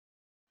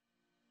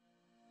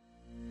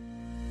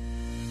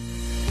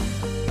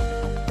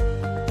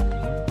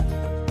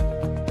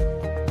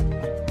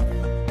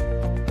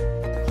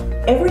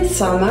Every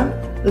summer,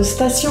 the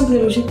Station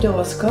Biologique de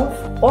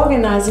Roscoff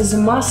organizes a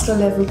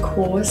master-level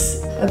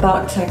course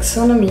about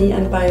taxonomy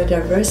and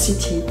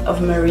biodiversity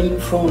of marine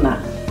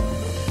fauna.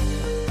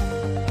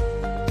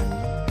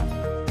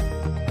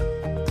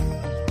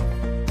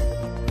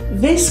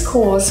 This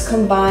course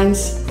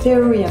combines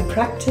theory and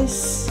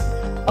practice,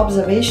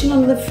 observation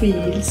on the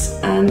fields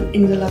and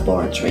in the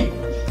laboratory.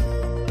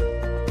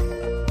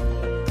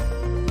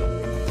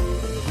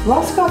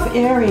 Roscoff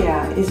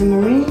area is a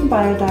marine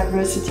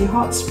biodiversity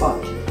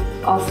hotspot,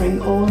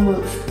 offering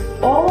almost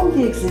all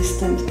the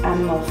existent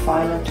animal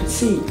phyla to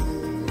see.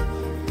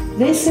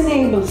 This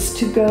enables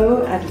to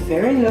go at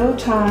very low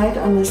tide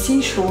on the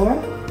seashore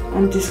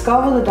and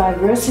discover the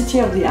diversity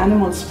of the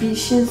animal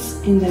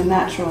species in their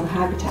natural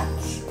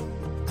habitats.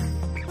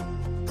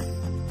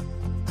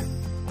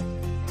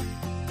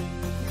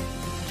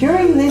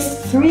 During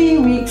this 3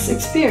 weeks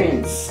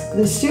experience,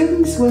 the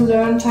students will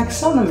learn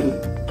taxonomy,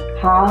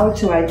 how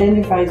to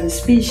identify the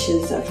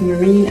species of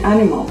marine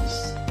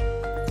animals.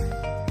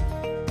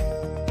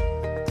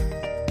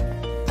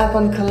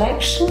 Upon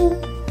collection,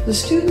 the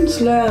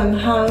students learn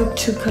how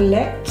to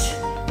collect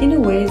in a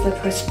way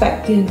that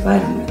respects the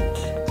environment.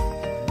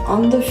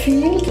 On the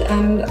field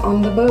and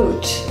on the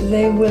boat,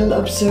 they will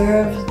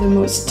observe the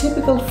most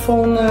typical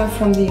fauna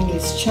from the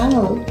English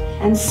Channel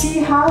and see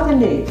how they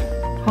live,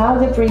 how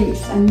they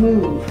breathe and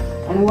move,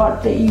 and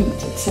what they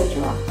eat,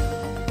 etc.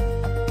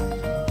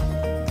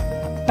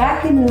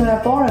 Back in the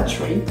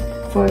laboratory,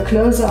 for a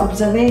closer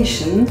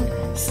observation,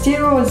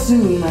 stereo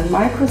zoom and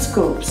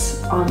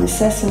microscopes are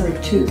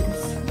necessary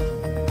tools.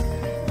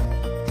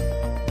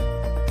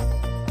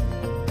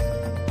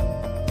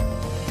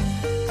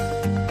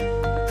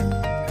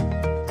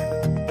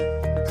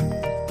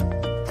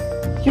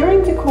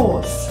 During the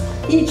course,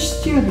 each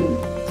student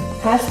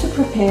has to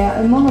prepare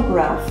a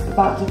monograph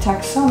about the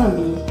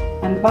taxonomy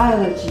and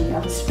biology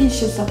of a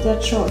species of their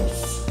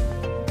choice.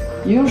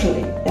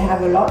 Usually, they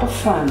have a lot of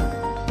fun,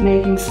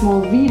 making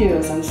small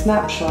videos and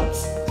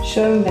snapshots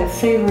showing their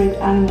favorite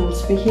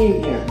animals'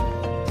 behavior.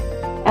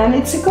 And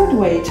it's a good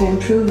way to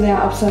improve their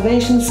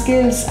observation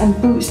skills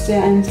and boost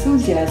their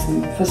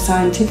enthusiasm for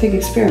scientific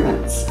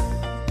experiments.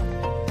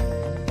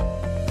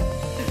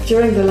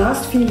 During the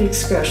last field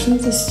excursion,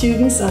 the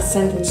students are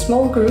sent in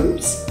small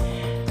groups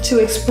to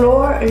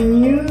explore a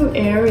new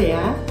area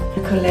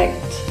and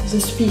collect the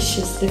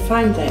species they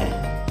find there.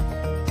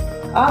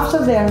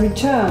 After their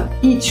return,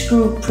 each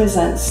group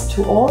presents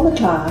to all the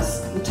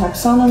class the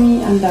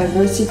taxonomy and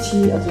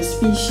diversity of the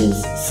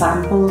species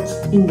sampled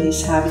in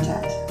this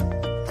habitat.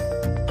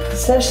 The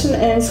session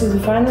ends with a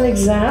final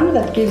exam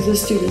that gives the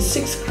students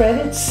 6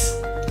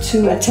 credits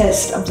to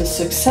attest of the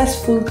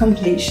successful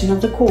completion of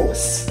the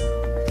course.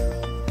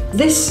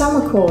 This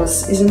summer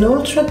course is an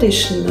old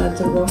tradition at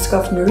the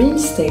Roscoff Marine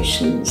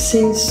Station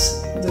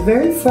since the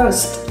very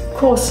first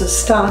courses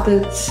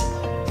started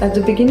at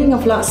the beginning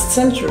of last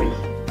century.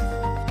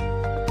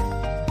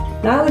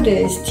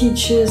 Nowadays,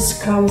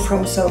 teachers come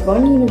from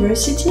Sorbonne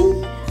University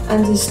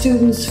and the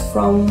students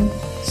from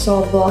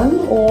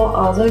Sorbonne or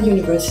other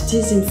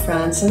universities in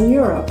France and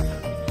Europe.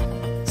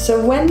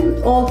 So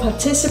when all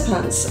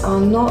participants are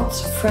not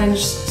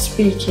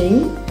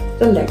French-speaking,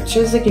 the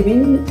lectures are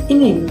given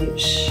in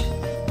English.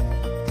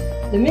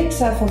 The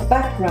mix-up of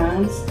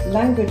backgrounds,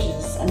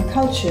 languages and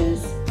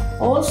cultures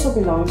also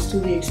belongs to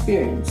the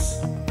experience.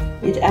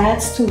 It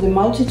adds to the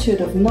multitude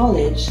of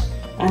knowledge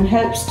and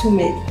helps to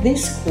make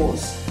this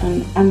course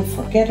an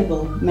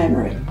unforgettable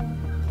memory.